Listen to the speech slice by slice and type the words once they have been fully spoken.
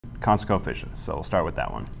constant coefficients. So we'll start with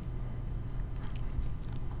that one.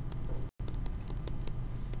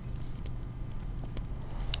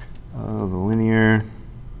 The linear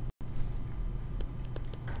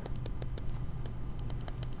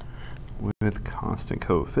with constant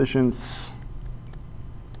coefficients.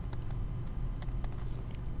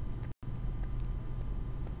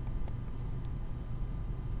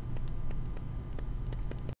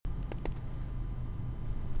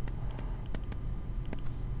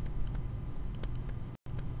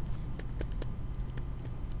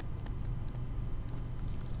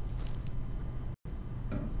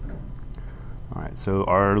 All right, so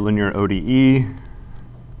our linear ODE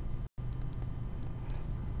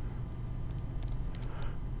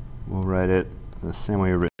we'll write it the same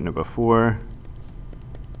way we've written it before.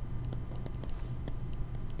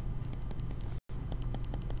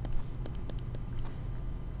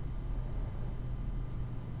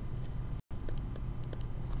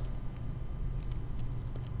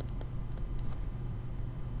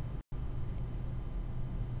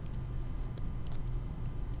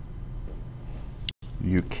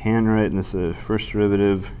 You can write, and this is a first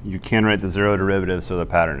derivative, you can write the zero derivative so the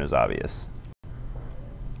pattern is obvious.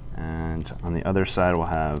 And on the other side, we'll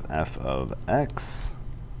have f of x,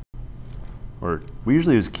 or we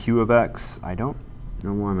usually use q of x. I don't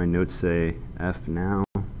know why my notes say f now.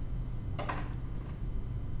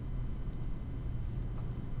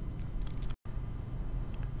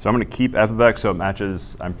 So I'm going to keep f of x so it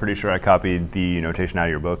matches. I'm pretty sure I copied the notation out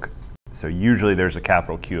of your book. So usually there's a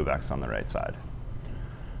capital Q of x on the right side.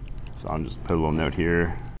 So I'll just put a little note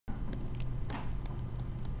here.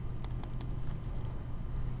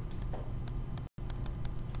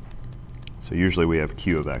 So usually we have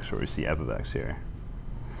q of x where we see f of x here.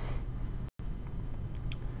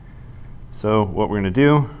 So what we're going to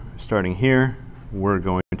do, starting here, we're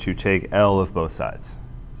going to take L of both sides.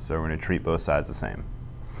 So we're going to treat both sides the same.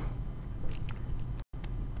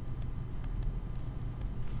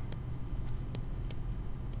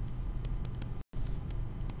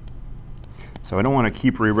 So I don't want to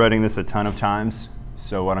keep rewriting this a ton of times.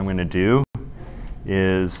 So what I'm going to do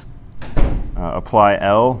is apply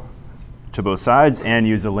L to both sides and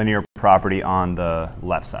use a linear property on the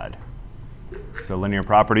left side. So linear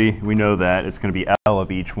property, we know that it's going to be L of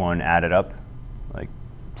each one added up like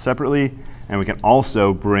separately. And we can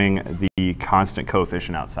also bring the constant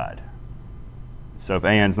coefficient outside. So if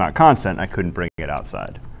AN's not constant, I couldn't bring it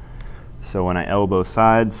outside. So when I L both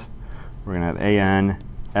sides, we're going to have AN,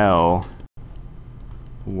 L,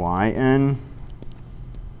 YN.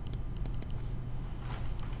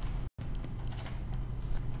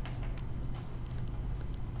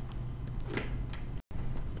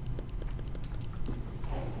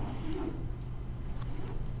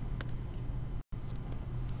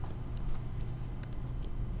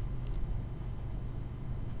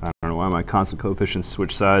 I don't know why my constant coefficients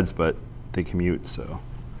switch sides, but they commute, so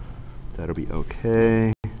that'll be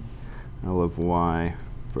okay. L of y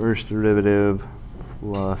first derivative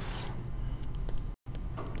plus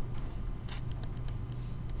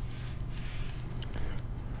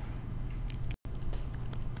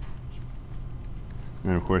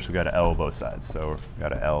and of course we've got to L both sides, so we've got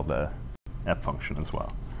to L the f function as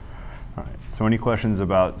well. All right, so any questions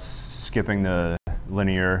about skipping the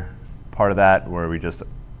linear part of that where we just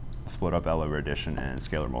split up L over addition and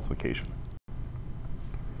scalar multiplication?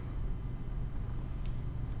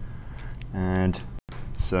 And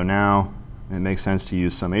so now it makes sense to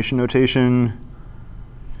use summation notation.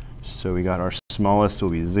 So we got our smallest will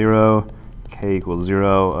be 0, k equals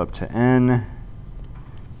 0 up to n,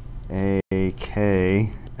 a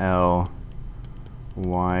k l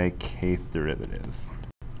y kth derivative.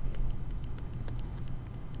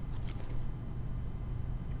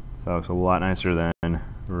 So that looks a lot nicer than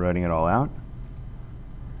writing it all out.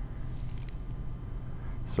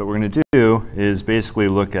 So what we're going to do is basically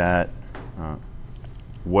look at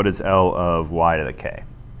what is L of y to the k.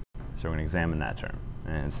 So we're going to examine that term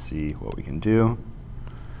and see what we can do.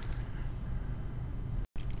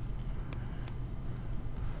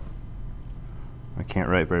 I can't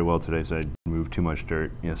write very well today, so I moved too much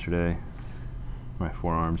dirt yesterday. My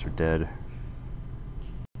forearms are dead.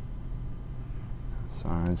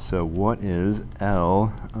 So what is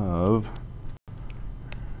L of,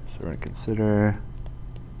 so we're going to consider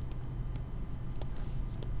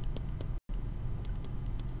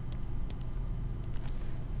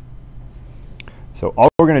So all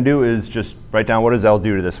we're going to do is just write down what does L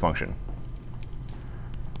do to this function.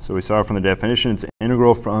 So we saw from the definition, it's an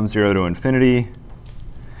integral from 0 to infinity,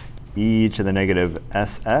 e to the negative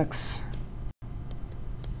sx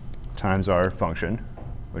times our function,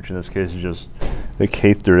 which in this case is just the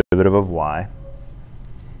kth derivative of y.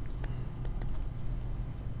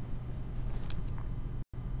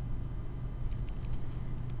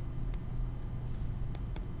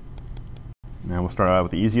 Now we'll start out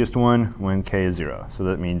with the easiest one when k is 0. So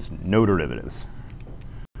that means no derivatives.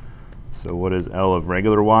 So what is L of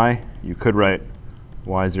regular y? You could write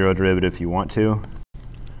y0 derivative if you want to.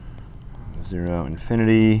 0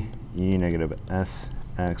 infinity e negative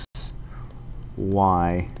sx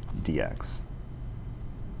y dx.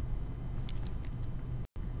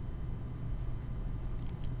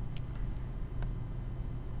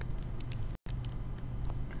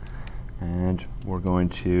 And we're going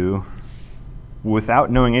to,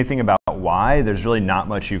 without knowing anything about y, there's really not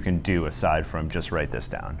much you can do aside from just write this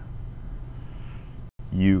down.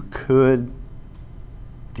 You could,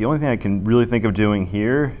 the only thing I can really think of doing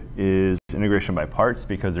here is integration by parts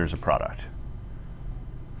because there's a product.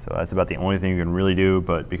 So that's about the only thing you can really do,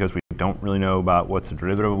 but because we don't really know about what's the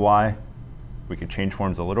derivative of y, we could change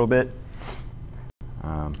forms a little bit.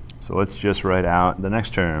 So let's just write out the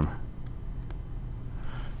next term.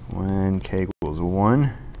 When k equals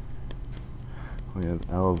 1, we have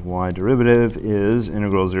L of y derivative is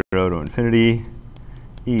integral 0 to infinity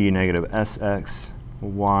e negative sx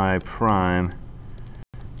y prime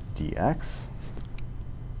dx.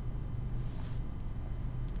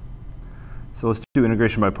 So let's do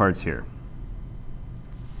integration by parts here.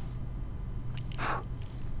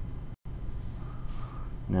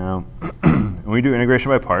 Now, when we do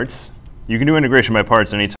integration by parts, you can do integration by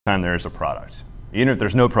parts anytime there is a product. Even if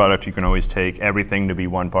there's no product, you can always take everything to be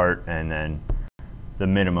one part and then the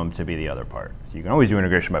minimum to be the other part. So you can always do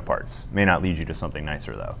integration by parts. May not lead you to something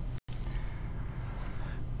nicer, though.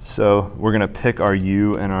 So we're going to pick our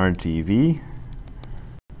u and our dv.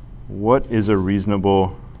 What is a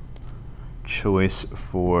reasonable choice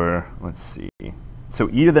for, let's see. So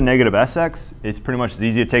e to the negative sx is pretty much as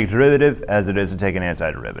easy to take a derivative as it is to take an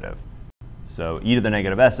antiderivative. So e to the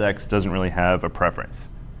negative sx doesn't really have a preference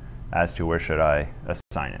as to where should I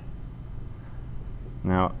assign it.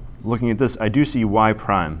 Now, looking at this, I do see y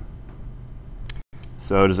prime.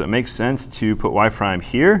 So does it make sense to put y prime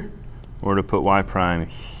here or to put y prime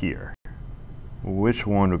here? Which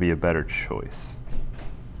one would be a better choice?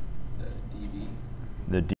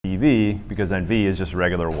 The dv, because then v is just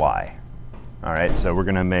regular y. All right, so we're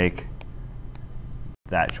going to make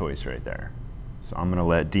that choice right there. So I'm going to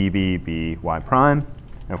let dv be y prime,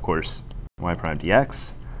 and of course, y prime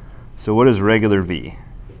dx. So what is regular v?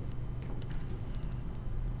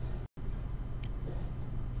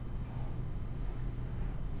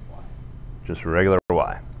 Just regular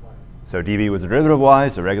y. So dv was the derivative of y,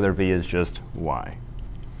 so regular v is just y.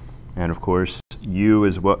 And of course, u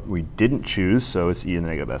is what we didn't choose, so it's e to the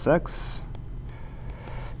negative sx.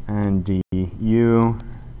 And du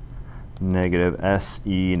negative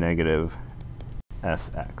se negative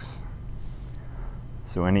sx.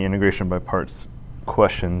 So any integration by parts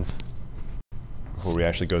questions before we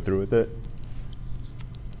actually go through with it?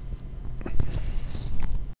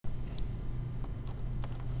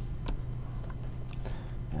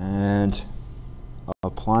 And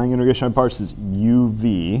applying integration by parts is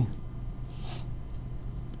uv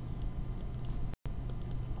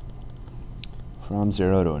from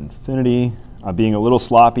 0 to infinity. I'm being a little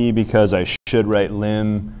sloppy because I should write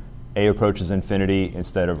lim a approaches infinity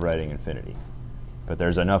instead of writing infinity. But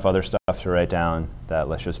there's enough other stuff to write down that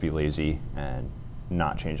let's just be lazy and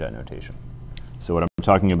not change that notation. So what I'm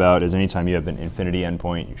talking about is anytime you have an infinity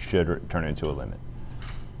endpoint, you should turn it into a limit.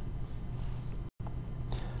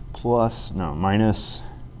 Minus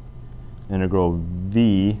integral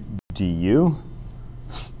v du.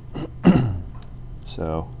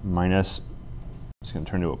 So minus, it's going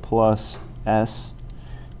to turn to a plus s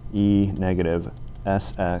e negative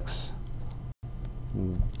sx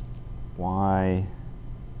y,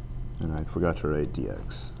 and I forgot to write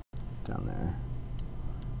dx down there.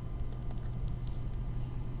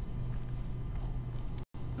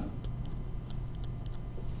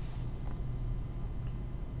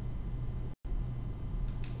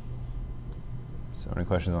 So any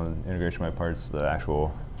questions on integration by parts, the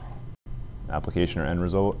actual application or end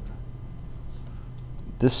result?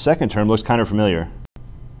 This second term looks kind of familiar.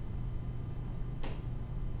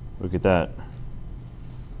 Look at that.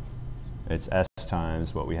 It's s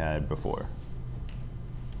times what we had before.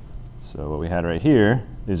 So what we had right here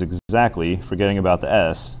is exactly, forgetting about the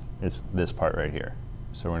s, it's this part right here.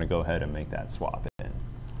 So we're going to go ahead and make that swap in.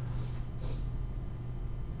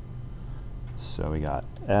 So we got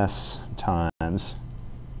s times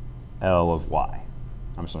L of y.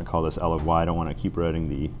 I'm just going to call this L of y. I don't want to keep writing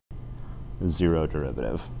the 0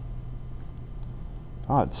 derivative.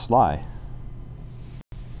 Oh, it's sly.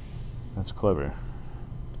 That's clever.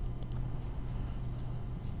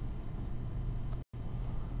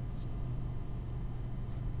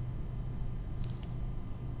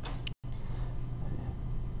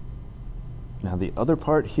 Now the other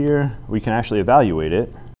part here, we can actually evaluate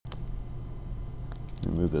it.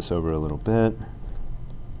 Let me move this over a little bit.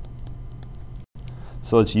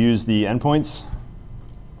 So let's use the endpoints.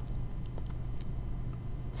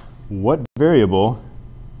 What variable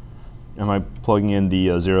am I plugging in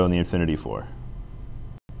the 0 and the infinity for?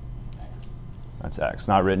 X. That's x.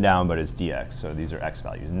 Not written down, but it's dx. So these are x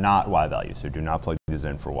values, not y values. So do not plug these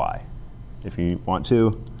in for y. If you want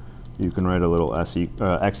to, you can write a little x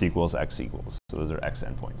equals x equals. So those are x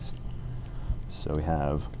endpoints. So we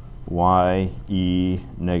have y e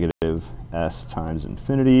negative s times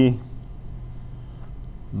infinity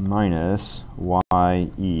minus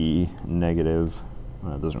y e negative,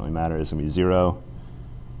 well, it doesn't really matter, it's going to be 0,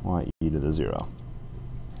 y e to the 0.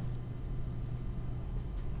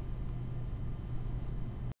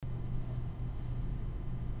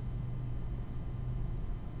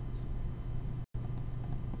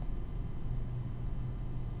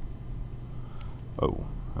 Oh,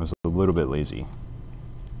 I was a little bit lazy.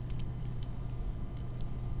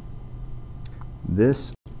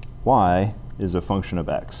 This y is a function of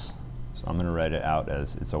x. So I'm going to write it out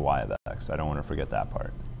as it's a y of x. I don't want to forget that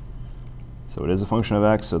part. So it is a function of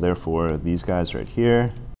x, so therefore these guys right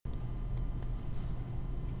here,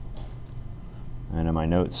 and in my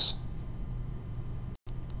notes,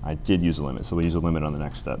 I did use a limit, so we'll use a limit on the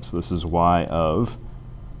next step. So this is y of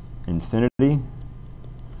infinity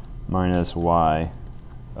minus y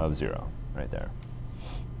of 0, right there.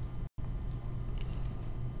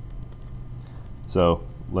 So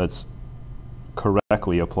let's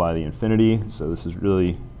correctly apply the infinity. So this is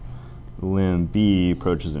really lim b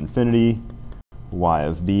approaches infinity, y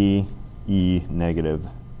of b, e negative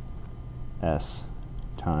s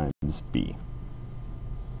times b.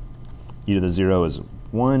 E to the 0 is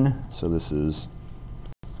 1, so this is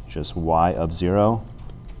just y of 0.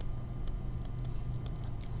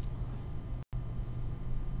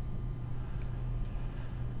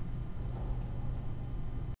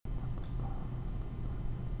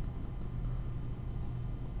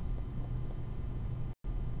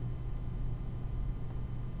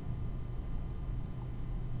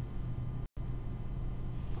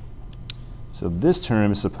 So this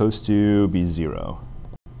term is supposed to be 0.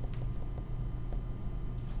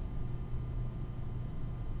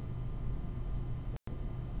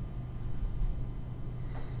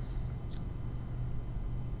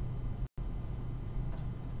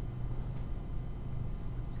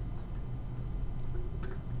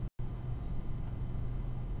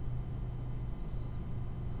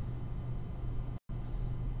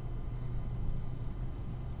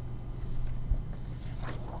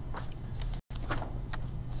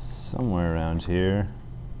 Somewhere around here.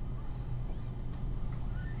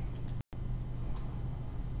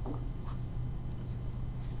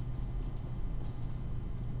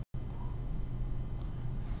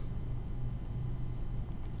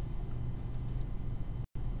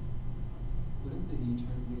 Wouldn't the e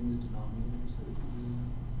term be in the denominator so it could be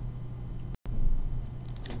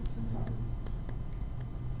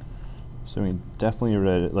So we definitely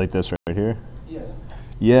read it like this right here. Yeah.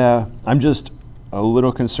 Yeah, I'm just a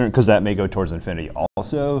little concerned because that may go towards infinity.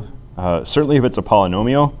 Also, certainly if it's a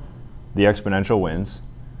polynomial, the exponential wins.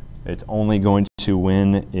 It's only going to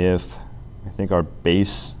win if I think our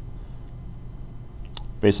base,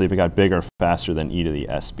 basically if it got bigger or faster than e to the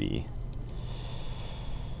sb.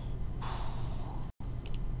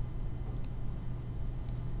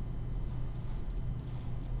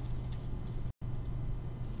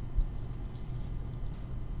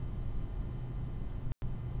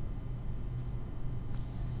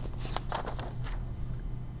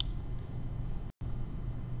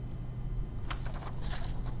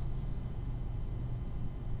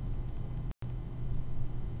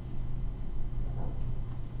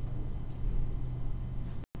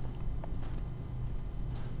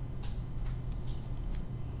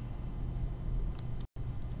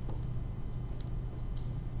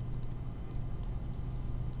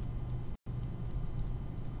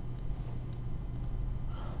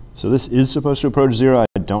 So this is supposed to approach 0.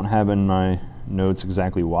 I don't have in my notes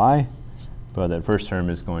exactly why, but that first term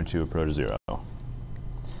is going to approach 0.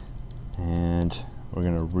 And we're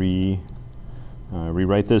going to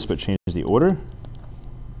rewrite this, but change the order.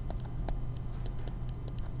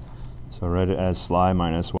 So write it as sly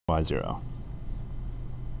minus y0.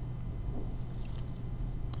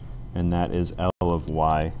 And that is L of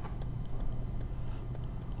y.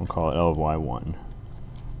 We'll call it L of y1.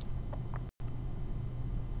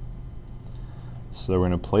 So we're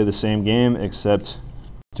going to play the same game, except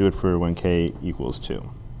do it for when k equals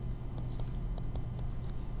 2.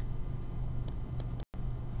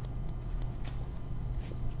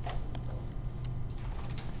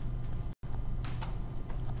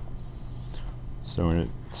 So we're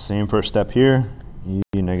going to same first step here, e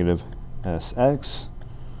negative sx,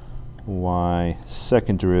 y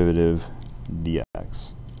second derivative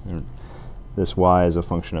dx. And this y is a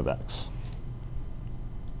function of x.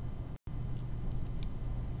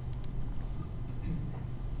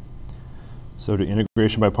 So do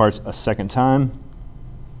integration by parts a second time.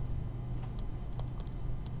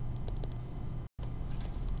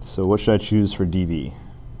 So what should I choose for dv?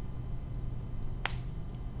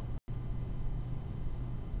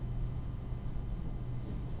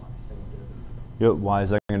 Yep, y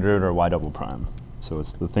second derivative or y double prime. So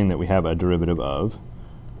it's the thing that we have a derivative of.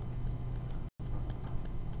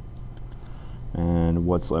 And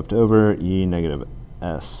what's left over? E negative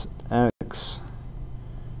sx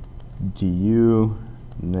du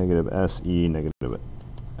negative se negative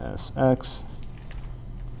sx.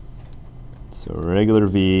 So regular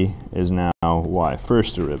v is now y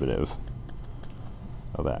first derivative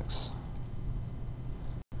of x.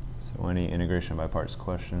 So any integration by parts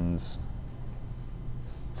questions?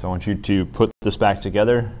 So I want you to put this back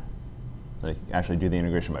together, like actually do the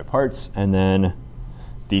integration by parts, and then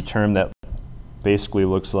the term that basically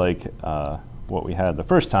looks like what we had the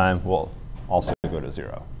first time will also go to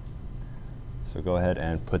 0. So go ahead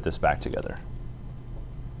and put this back together.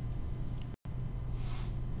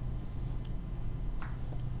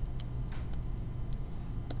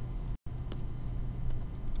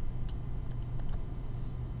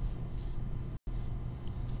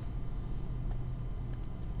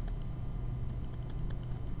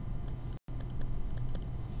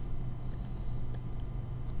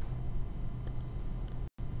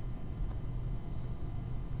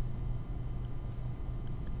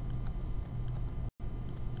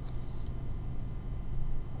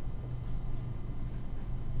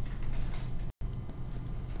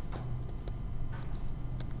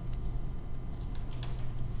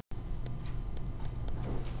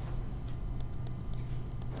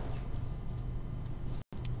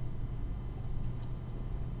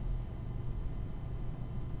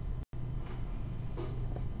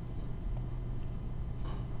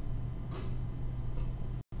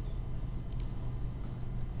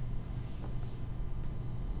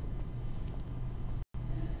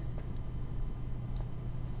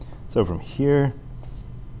 So from here,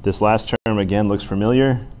 this last term again looks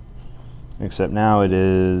familiar, except now it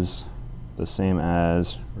is the same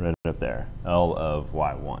as right up there, L of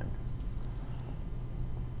y1.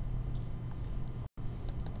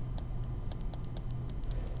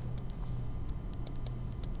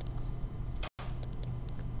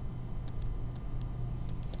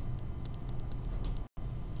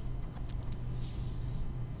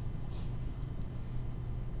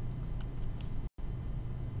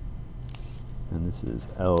 And this is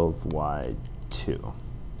L of y2.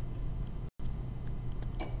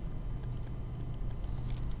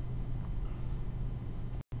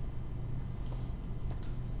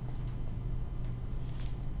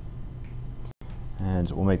 And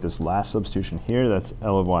we'll make this last substitution here. That's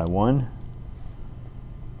L of y1.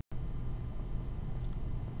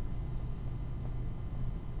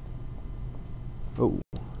 Oh,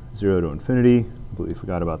 0 to infinity. Completely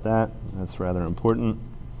forgot about that. That's rather important.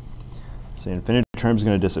 So the infinite term is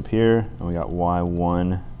going to disappear, and we got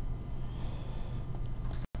y1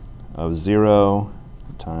 of 0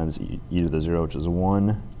 times e to the 0, which is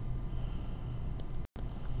 1,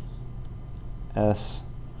 s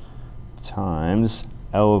times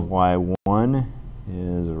L of y1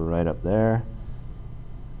 is right up there.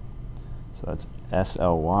 So that's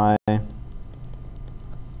SLY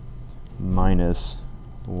minus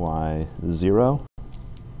y0.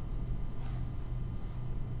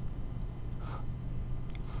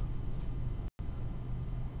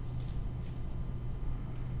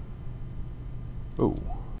 Oh,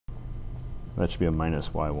 that should be a minus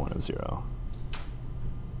y1 of 0.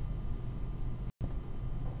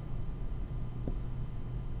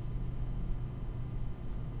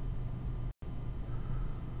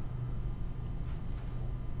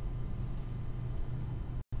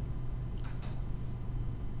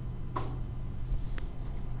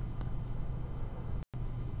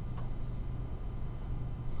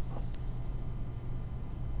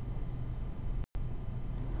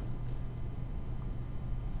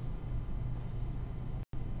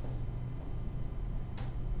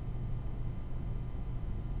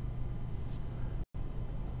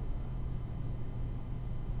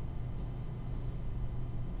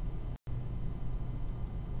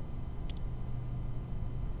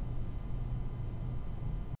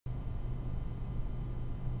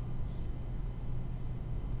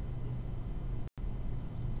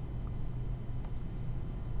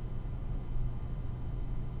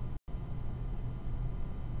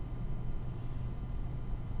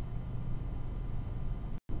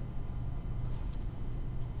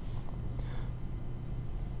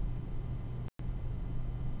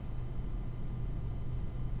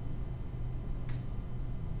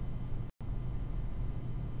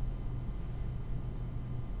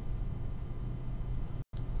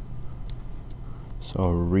 So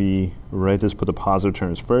I'll rewrite this, put the positive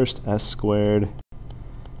terms first, s squared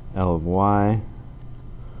L of y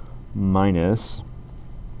minus,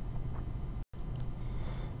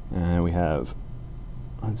 and we have,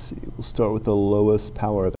 let's see, we'll start with the lowest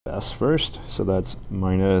power of s first, so that's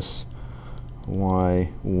minus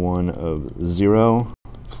y1 of 0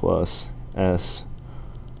 plus s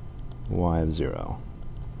y of 0.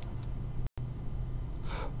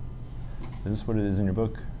 Is this what it is in your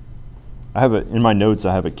book? I have in my notes,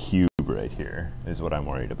 I have a cube right here, is what I'm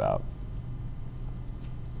worried about.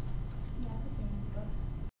 Yeah, it's the same as the book.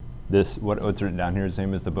 This, what's written down here is the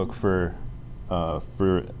same as the book for L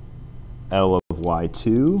of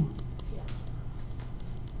y2? Yeah.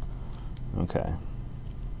 Okay.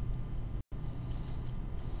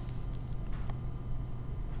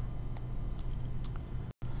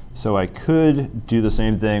 So I could do the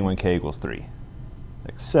same thing when k equals 3,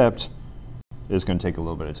 except it's going to take a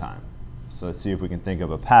little bit of time. So let's see if we can think of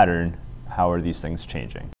a pattern. How are these things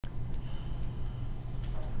changing?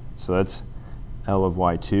 So that's L of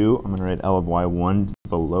y2. I'm going to write L of y1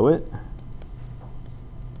 below it.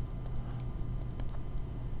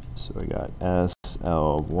 So we got S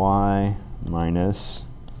L of y minus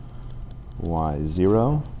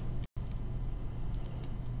y0.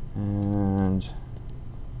 And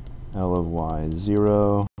L of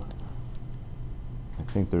y0. I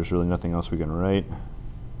think there's really nothing else we can write.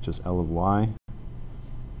 Just L of y.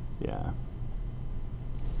 Yeah.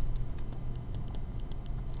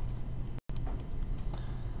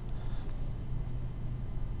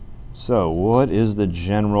 So what is the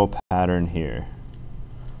general pattern here?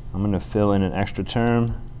 I'm going to fill in an extra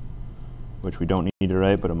term, which we don't need to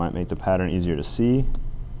write, but it might make the pattern easier to see.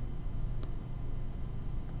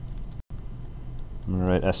 I'm going to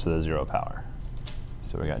write s to the 0 power.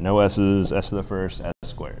 So we got no s's, s to the first, s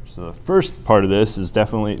squared. So the first part of this is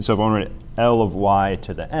definitely, so if I want to write L of y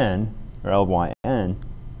to the n, or L of y n,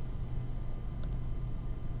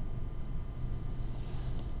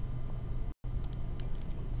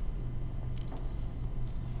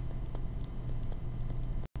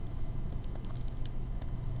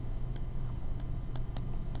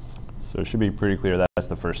 so it should be pretty clear that's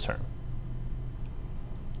the first term.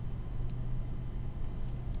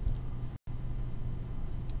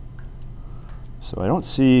 So I don't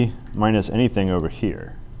see minus anything over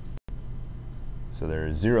here. So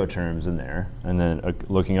there's 0 terms in there. And then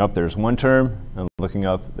looking up, there's 1 term. And looking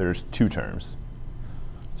up, there's 2 terms.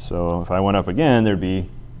 So if I went up again, there'd be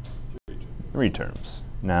 3 terms.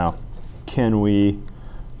 Now, can we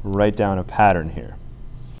write down a pattern here?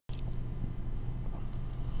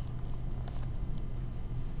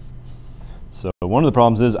 So one of the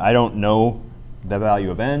problems is I don't know the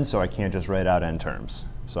value of n, so I can't just write out n terms.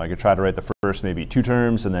 So I could try to write the first maybe 2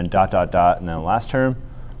 terms, and then dot, dot, dot, and then the last term.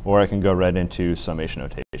 Or I can go right into summation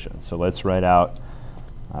notation. So let's write out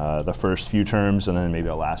the first few terms, and then maybe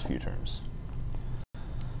the last few terms.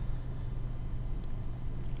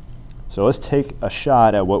 So let's take a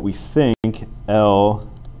shot at what we think L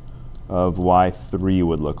of y3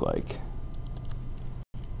 would look like.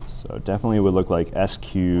 So it definitely would look like s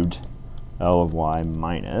cubed L of y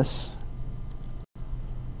minus.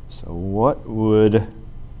 So what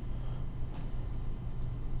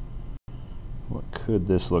could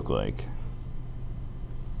this look like?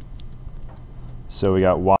 So we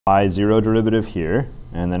got y0 derivative here,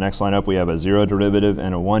 and the next line up we have a 0 derivative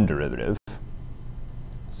and a 1 derivative.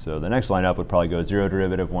 So the next line up would probably go 0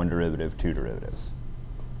 derivative, 1 derivative, 2 derivatives.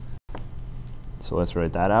 So let's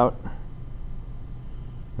write that out.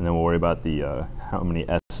 And then we'll worry about the how many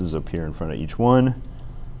s's appear in front of each one.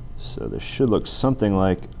 So this should look something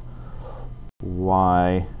like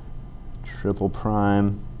y triple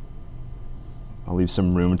prime. I'll leave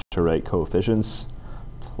some room to write coefficients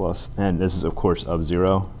plus, and this is of course of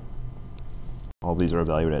 0. All these are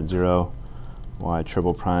evaluated at 0. Y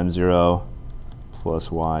triple prime 0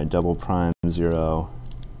 plus y double prime 0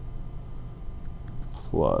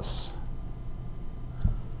 plus.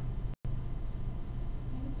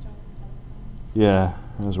 Yeah,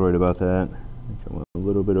 I was worried about that. I think I went a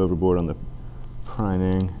little bit overboard on the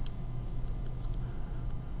priming.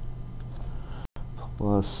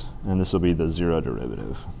 Plus, and this will be the 0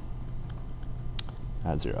 derivative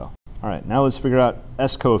at 0. All right, now let's figure out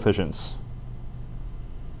s coefficients.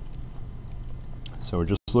 So we're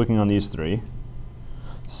just looking on these 3.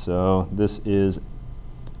 So this is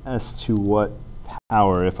s to what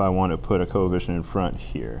power if I want to put a coefficient in front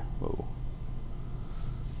here? Whoa.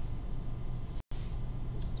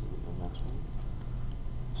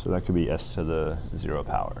 So that could be s to the 0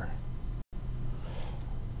 power.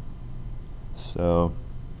 So,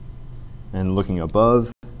 and looking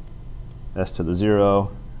above, s to the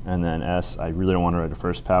 0, and then s, I really don't want to write a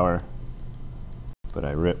first power, but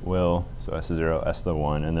I will, so s to 0, s to the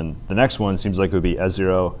 1, and then the next one seems like it would be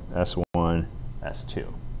s0, s1,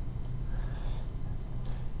 s2.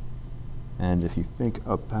 And if you think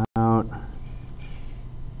about,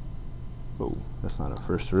 oh, that's not a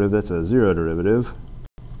first derivative, that's a 0 derivative.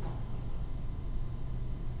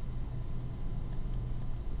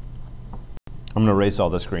 I'm going to erase all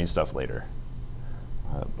this green stuff later.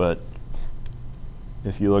 But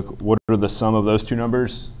if you look, what are the sum of those two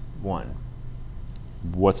numbers? 1.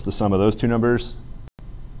 What's the sum of those two numbers?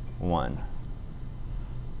 1.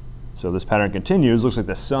 So this pattern continues. Looks like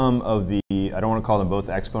the sum of the, I don't want to call them both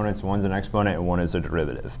exponents. One's an exponent and one is a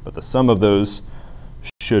derivative. But the sum of those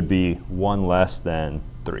should be 1 less than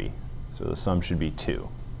 3. So the sum should be 2.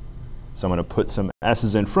 So I'm going to put some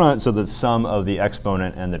s's in front so that the sum of the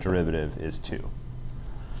exponent and the derivative is 2.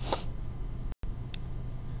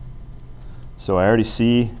 So I already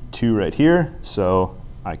see 2 right here. So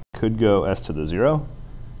I could go s to the 0.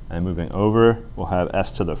 And moving over, we'll have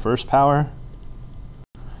s to the first power.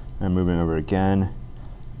 And moving over again,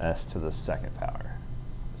 s to the second power.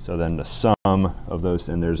 So then the sum of those,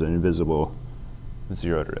 and there's an invisible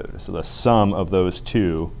 0 derivative. So the sum of those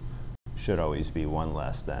two should always be 1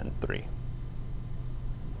 less than 3.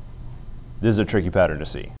 This is a tricky pattern to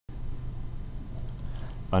see.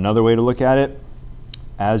 Another way to look at it,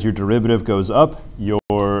 as your derivative goes up,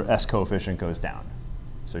 your s coefficient goes down.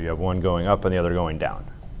 So you have one going up and the other going down,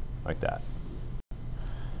 like that.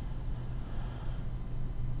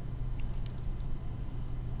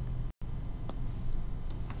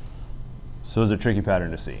 So it's a tricky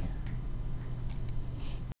pattern to see.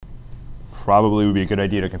 Probably would be a good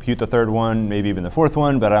idea to compute the third one, maybe even the fourth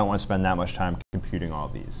one, but I don't want to spend that much time computing all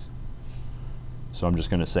of these. So I'm just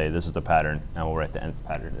going to say this is the pattern, and we'll write the nth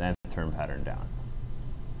pattern, the nth term pattern down.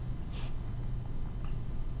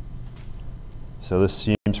 So this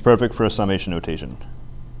seems perfect for a summation notation.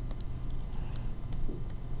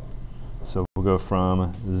 So we'll go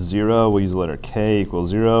from 0, we'll use the letter k equals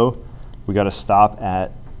 0. We got to stop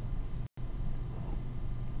at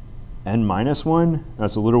n minus 1.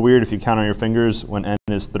 That's a little weird if you count on your fingers when n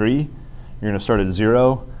is 3. You're going to start at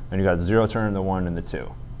 0, and you got the 0 term, the 1, and the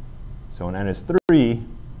 2. So when n is 3,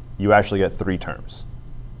 you actually get 3 terms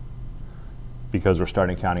because we're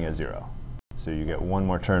starting counting at 0. So you get one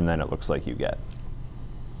more term than it looks like you get.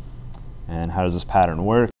 And how does this pattern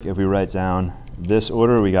work? If we write down this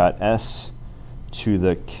order, we got s to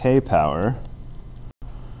the k power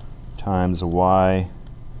times y,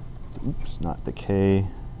 oops, not the k,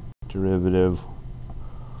 derivative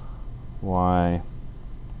y.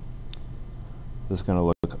 This is going to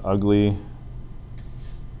look ugly.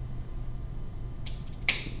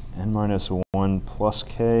 N minus 1 plus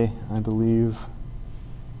k, I believe.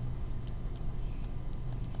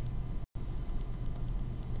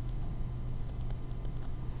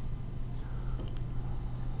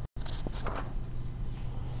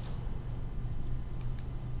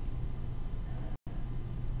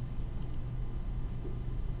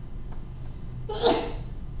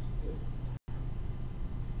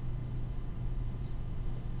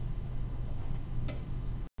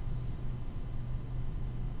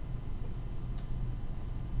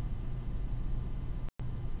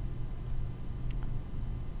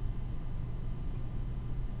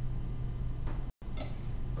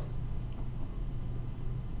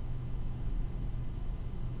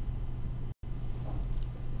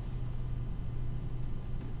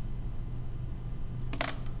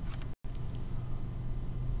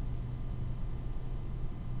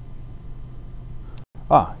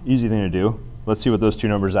 Easy thing to do. Let's see what those two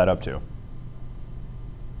numbers add up to.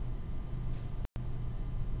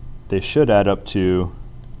 They should add up to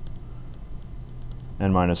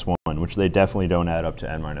n minus 1, which they definitely don't add up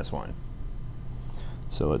to n minus 1.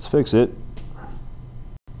 So let's fix it.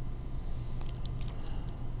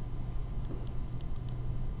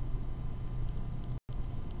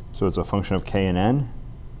 So it's a function of k and n.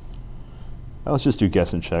 Let's just do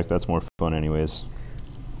guess and check. That's more fun anyways.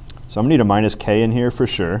 So I'm going to need a minus k in here for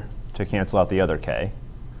sure to cancel out the other k.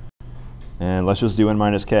 And let's just do n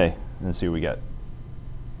minus k and see what we get.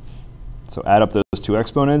 So add up those two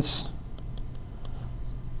exponents.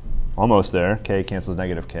 Almost there. K cancels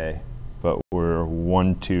negative k, but we're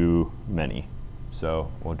 1 too many. So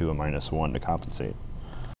we'll do a minus 1 to compensate.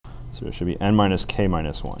 So it should be n minus k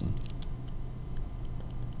minus 1.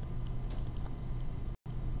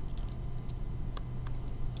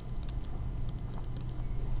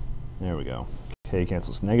 There we go. K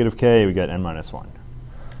cancels negative k, we got n minus 1.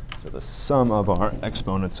 So the sum of our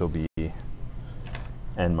exponents will be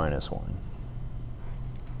n minus 1.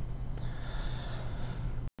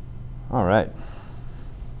 All right.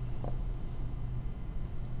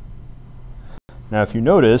 Now, if you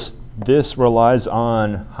notice, this relies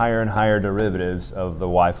on higher and higher derivatives of the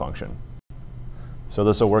y function. So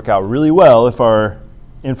this will work out really well if our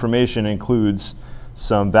information includes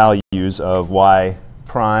some values of y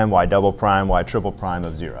prime, y double prime, y triple prime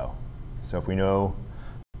of 0. So if we know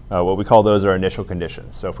what we call those are initial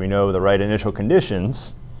conditions. So if we know the right initial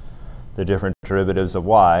conditions, the different derivatives of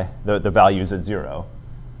y, the values at 0,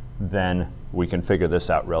 then we can figure this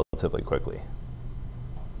out relatively quickly.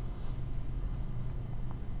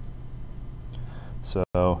 So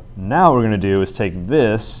now what we're going to do is take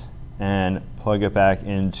this and plug it back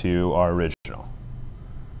into our original.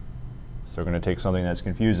 So we're going to take something that's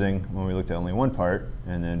confusing when we looked at only one part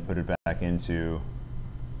and then put it back into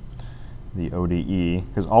the ODE,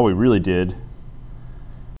 because all we really did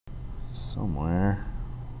somewhere,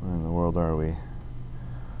 where in the world are we?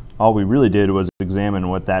 All we really did was examine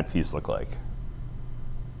what that piece looked like.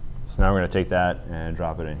 So now we're going to take that and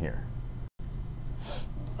drop it in here.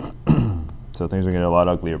 So things are going to get a lot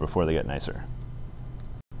uglier before they get nicer.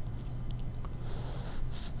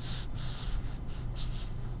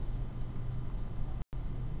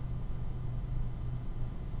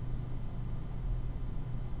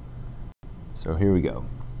 So here we go.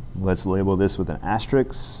 Let's label this with an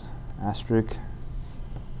asterisk.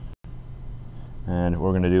 And what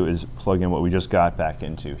we're going to do is plug in what we just got back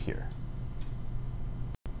into here.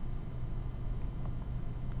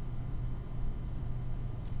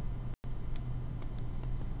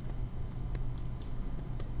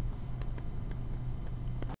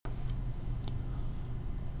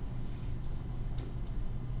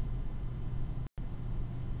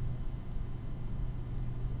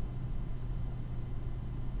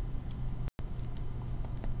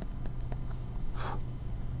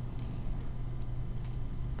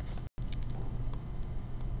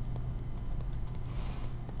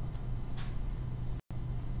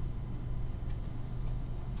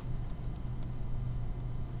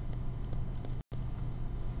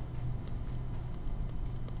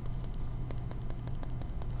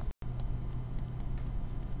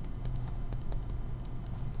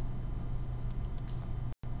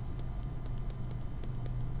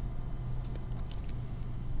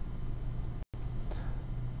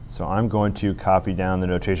 So I'm going to copy down the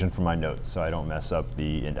notation from my notes so I don't mess up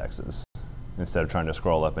the indexes instead of trying to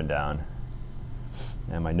scroll up and down.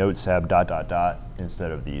 And my notes have ...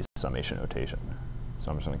 instead of the summation notation.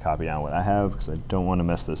 So I'm just going to copy down what I have because I don't want to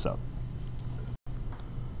mess this up.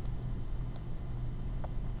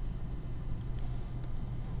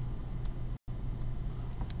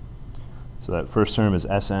 So that first term is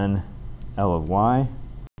Sn L of y.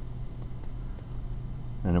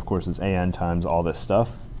 And of course it's an times all this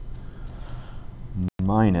stuff.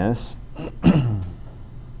 Minus, and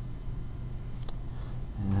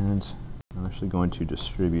I'm actually going to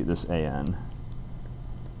distribute this an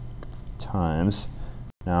times,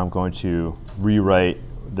 now I'm going to rewrite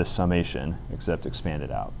the summation except expand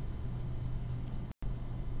it out.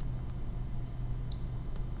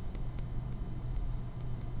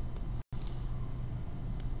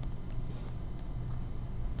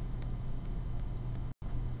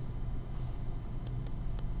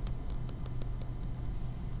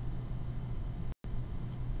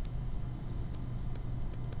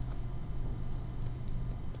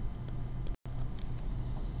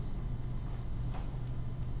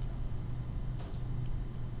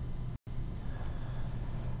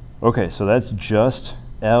 Okay, so that's just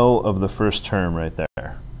L of the first term right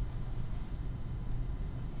there.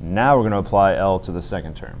 Now we're going to apply L to the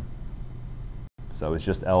second term. So it's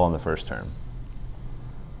just L on the first term.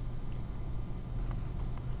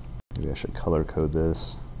 Maybe I should color code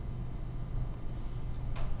this.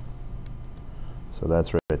 So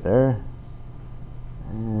that's right there.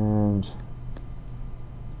 And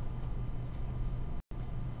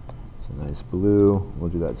it's a nice blue.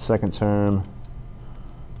 We'll do that second term.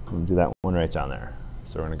 We'll do that one right down there.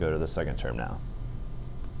 So we're going to go to the second term now.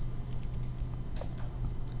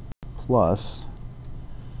 Plus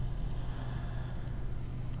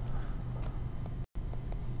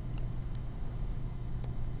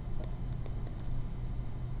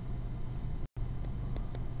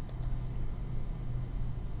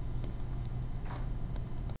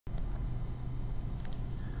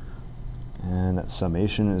and that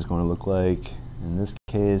summation is going to look like, in this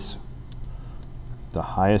case, the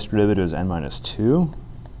highest derivative is n minus 2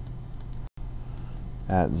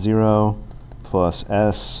 at 0 plus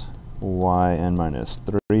s y n minus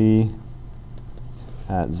 3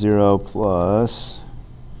 at 0 plus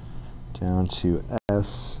down to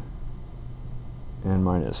s n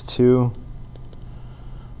minus 2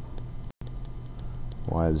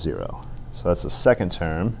 y of 0. So that's the second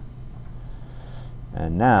term.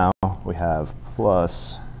 And now we have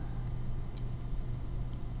plus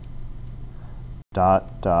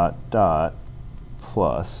dot, dot, dot,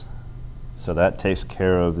 plus. So that takes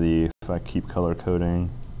care of the, if I keep color coding,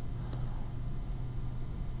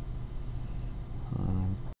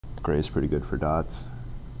 gray is pretty good for dots.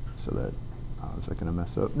 So that, oh, is that going to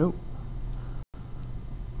mess up? Nope.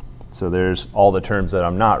 So there's all the terms that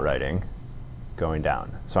I'm not writing going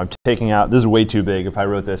down. So I'm taking out, this is way too big. If I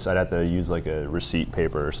wrote this, I'd have to use like a receipt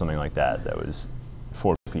paper or something like that that was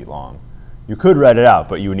 4 feet long. You could write it out,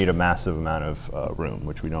 but you would need a massive amount of room,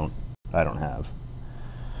 which I don't have.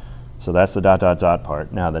 So that's the dot, dot, dot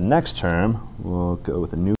part. Now the next term, we'll go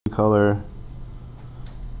with a new color.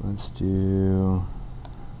 We'll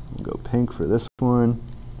go pink for this one.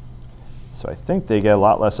 So I think they get a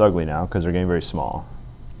lot less ugly now because they're getting very small.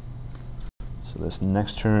 So this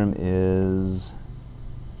next term is,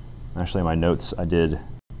 actually in my notes I did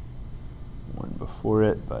one before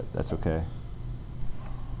it, but that's okay.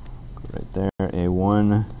 Go right there,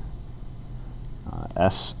 A1,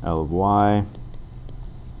 S L of y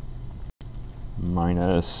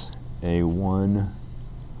minus A1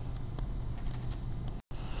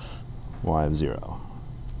 y of 0.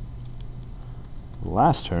 The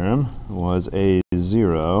last term was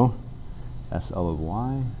A0 SL of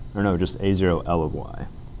y, or no, just A0 L of y.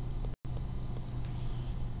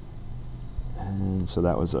 And so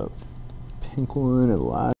that was a pink one, and the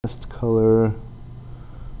last color,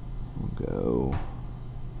 we'll go,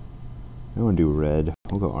 I don't want to do red,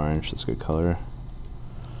 we'll go orange, that's a good color.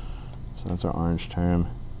 So that's our orange term.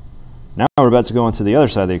 Now we're about to go into the other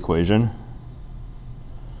side of the equation.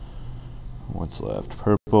 What's left?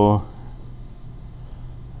 Purple.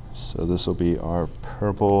 So this will be our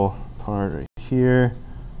purple part right here.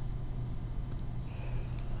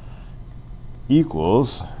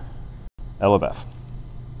 Equals L of F.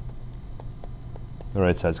 The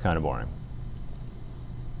right side's kind of boring.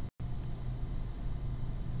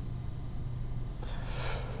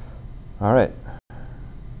 All right.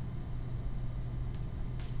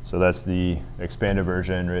 So that's the expanded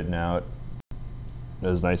version written out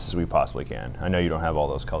as nice as we possibly can. I know you don't have all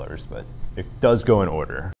those colors, but it does go in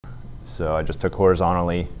order. So I just took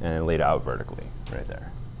horizontally and laid it out vertically right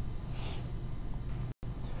there.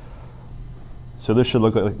 So this should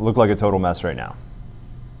look like a total mess right now.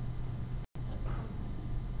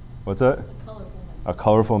 What's that? A colorful mess. A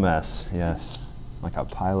colorful mess, yes. Like a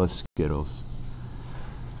pile of Skittles.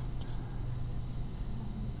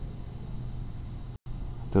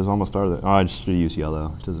 Those almost are the, oh, I just should use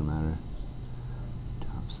yellow. It doesn't matter.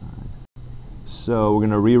 Top side. So we're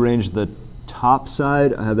going to rearrange the top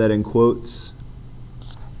side. I have that in quotes.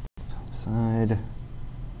 Top side.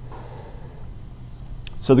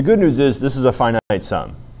 So the good news is this is a finite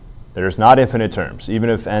sum. There's not infinite terms. Even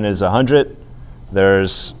if n is 100,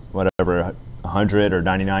 there's whatever, 100 or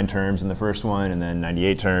 99 terms in the first one, and then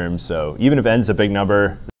 98 terms. So even if n is a big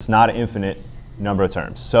number, it's not an infinite number of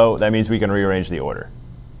terms. So that means we can rearrange the order.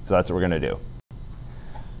 So that's what we're going to do.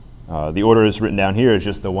 The order is written down here is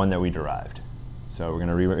just the one that we derived. So we're going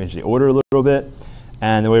to rearrange the order a little bit.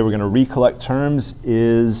 And the way we're going to recollect terms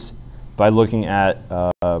is by looking at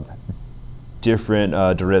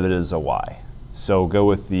different derivatives of y. So we'll go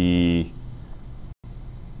with the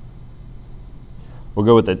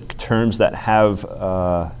terms that have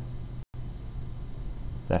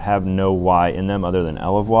no y in them other than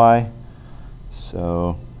L of y.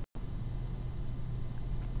 So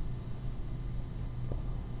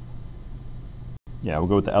yeah, we'll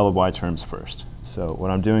go with the L of y terms first. So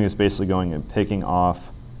what I'm doing is basically going and picking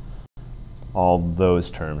off all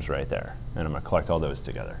those terms right there. And I'm going to collect all those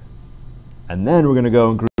together. And then we're going to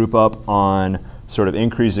go and group up on sort of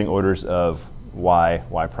increasing orders of y,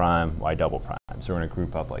 y prime, y double prime. So we're going to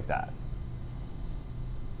group up like that.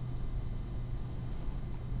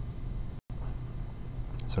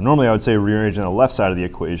 So normally I would say rearrange on the left side of the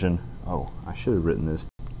equation. Oh, I should have written this.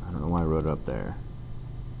 I don't know why I wrote it up there.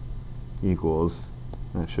 Equals,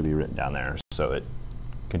 and it should be written down there, so it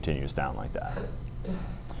continues down like that.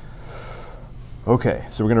 Okay,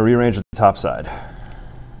 so we're going to rearrange the top side.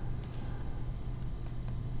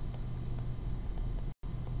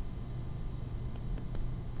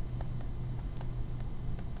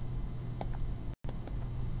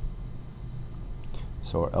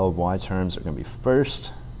 So our L of y terms are going to be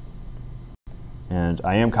first. And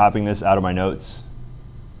I am copying this out of my notes.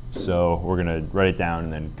 So we're going to write it down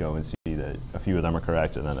and then go and see that a few of them are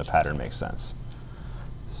correct, and then the pattern makes sense.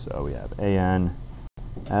 So we have an,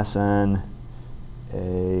 Sn,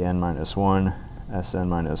 an minus 1, Sn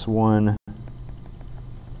minus 1,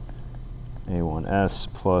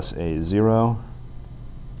 a1s plus a0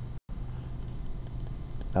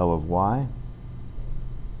 L of y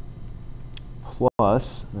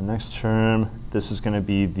plus the next term, this is going to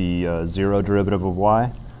be the 0 derivative of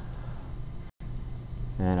y.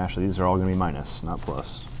 And actually, these are all going to be minus, not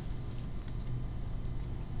plus.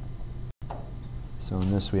 So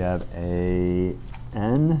in this, we have a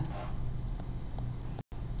n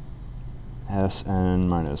Sn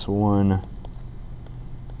minus 1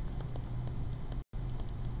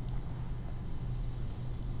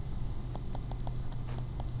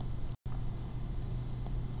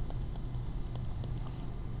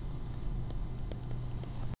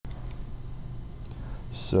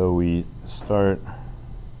 So we start,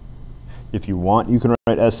 if you want, you can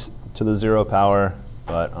write s to the 0 power,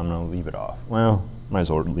 but I'm going to leave it off. Well, might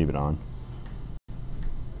as well leave it on.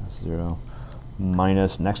 S0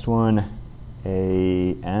 minus next one,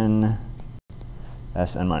 a n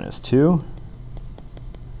Sn minus 2.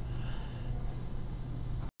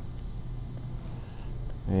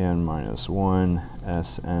 And minus 1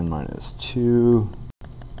 Sn minus 2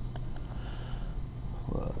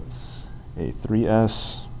 plus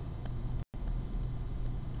a3s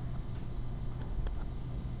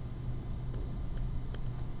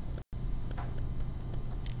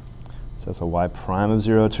so that's a y prime of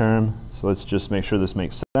 0 term. So let's just make sure this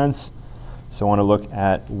makes sense. So I want to look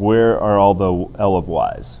at where are all the L of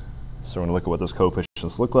y's. So we're going to look at what those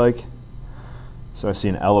coefficients look like. So I see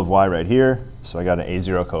an L of y right here, so I got an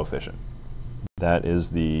a0 coefficient. That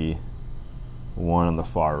is the one on the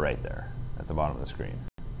far right there at the bottom of the screen.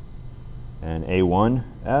 And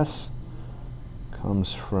a1s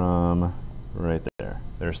comes from right there.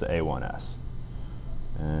 There's the a1s.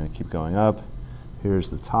 And keep going up. Here's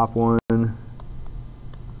the top one,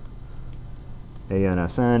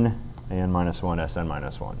 ANSN, AN minus 1, SN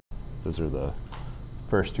minus 1. Those are the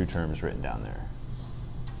first two terms written down there.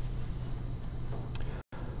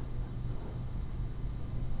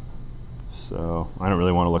 So I don't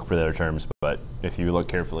really want to look for the other terms, but if you look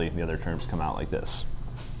carefully, the other terms come out like this.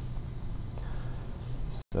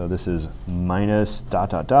 So this is minus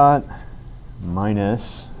dot dot dot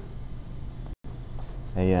minus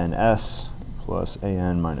ANS plus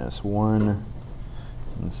AN minus 1. And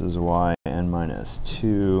this is YN minus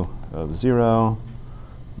 2 of 0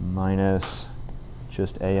 minus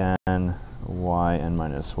just AN YN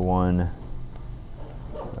minus 1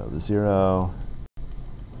 of 0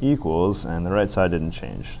 equals, and the right side didn't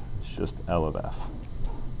change. It's just L of F.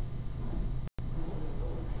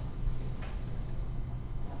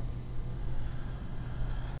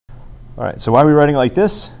 All right, so why are we writing it like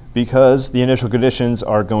this? Because the initial conditions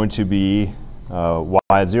are going to be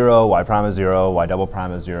y of 0, y prime of 0, y double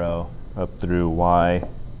prime of 0, up through y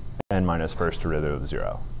n minus first derivative of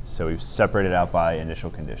 0. So we've separated out by initial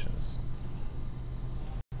conditions.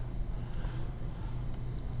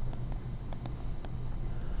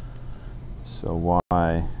 So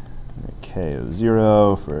y k of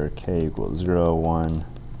 0 for k equals 0, 1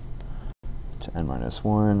 to n minus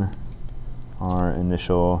 1 are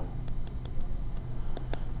initial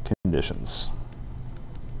conditions.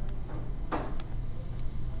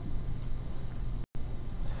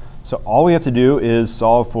 So all we have to do is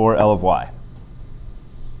solve for L of y.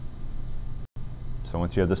 So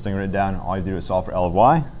once you have this thing written down, all you have to do is solve for L of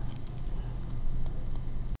y.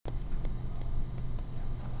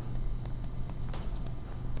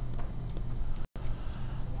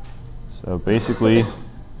 So basically,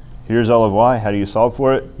 here's L of y. How do you solve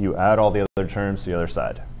for it? You add all the other terms to the other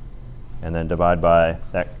side, and then divide by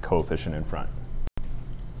that coefficient in front.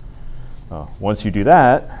 Once you do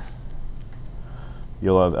that,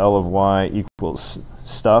 you'll have L of y equals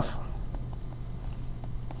stuff.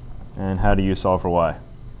 And how do you solve for y?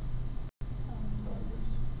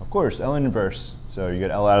 Of course, L inverse. So you get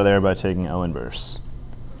L out of there by taking L inverse.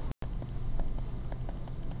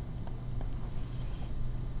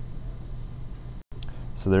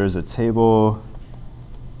 So there is a table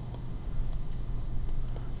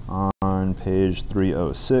on page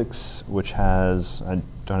 306, which has, I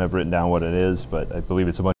don't have written down what it is, but I believe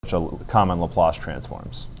it's a bunch of common Laplace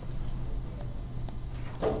transforms.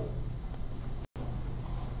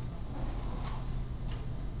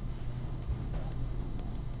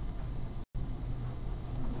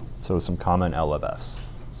 So some common L of F's.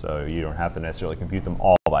 So you don't have to necessarily compute them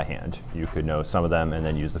all by hand. You could know some of them and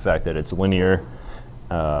then use the fact that it's linear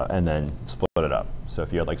and then split it up. So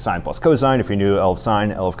if you had like sine plus cosine, if you knew L of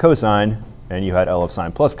sine, L of cosine, and you had L of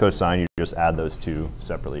sine plus cosine, you just add those two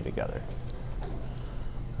separately together.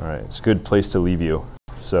 All right, it's a good place to leave you.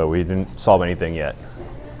 So we didn't solve anything yet.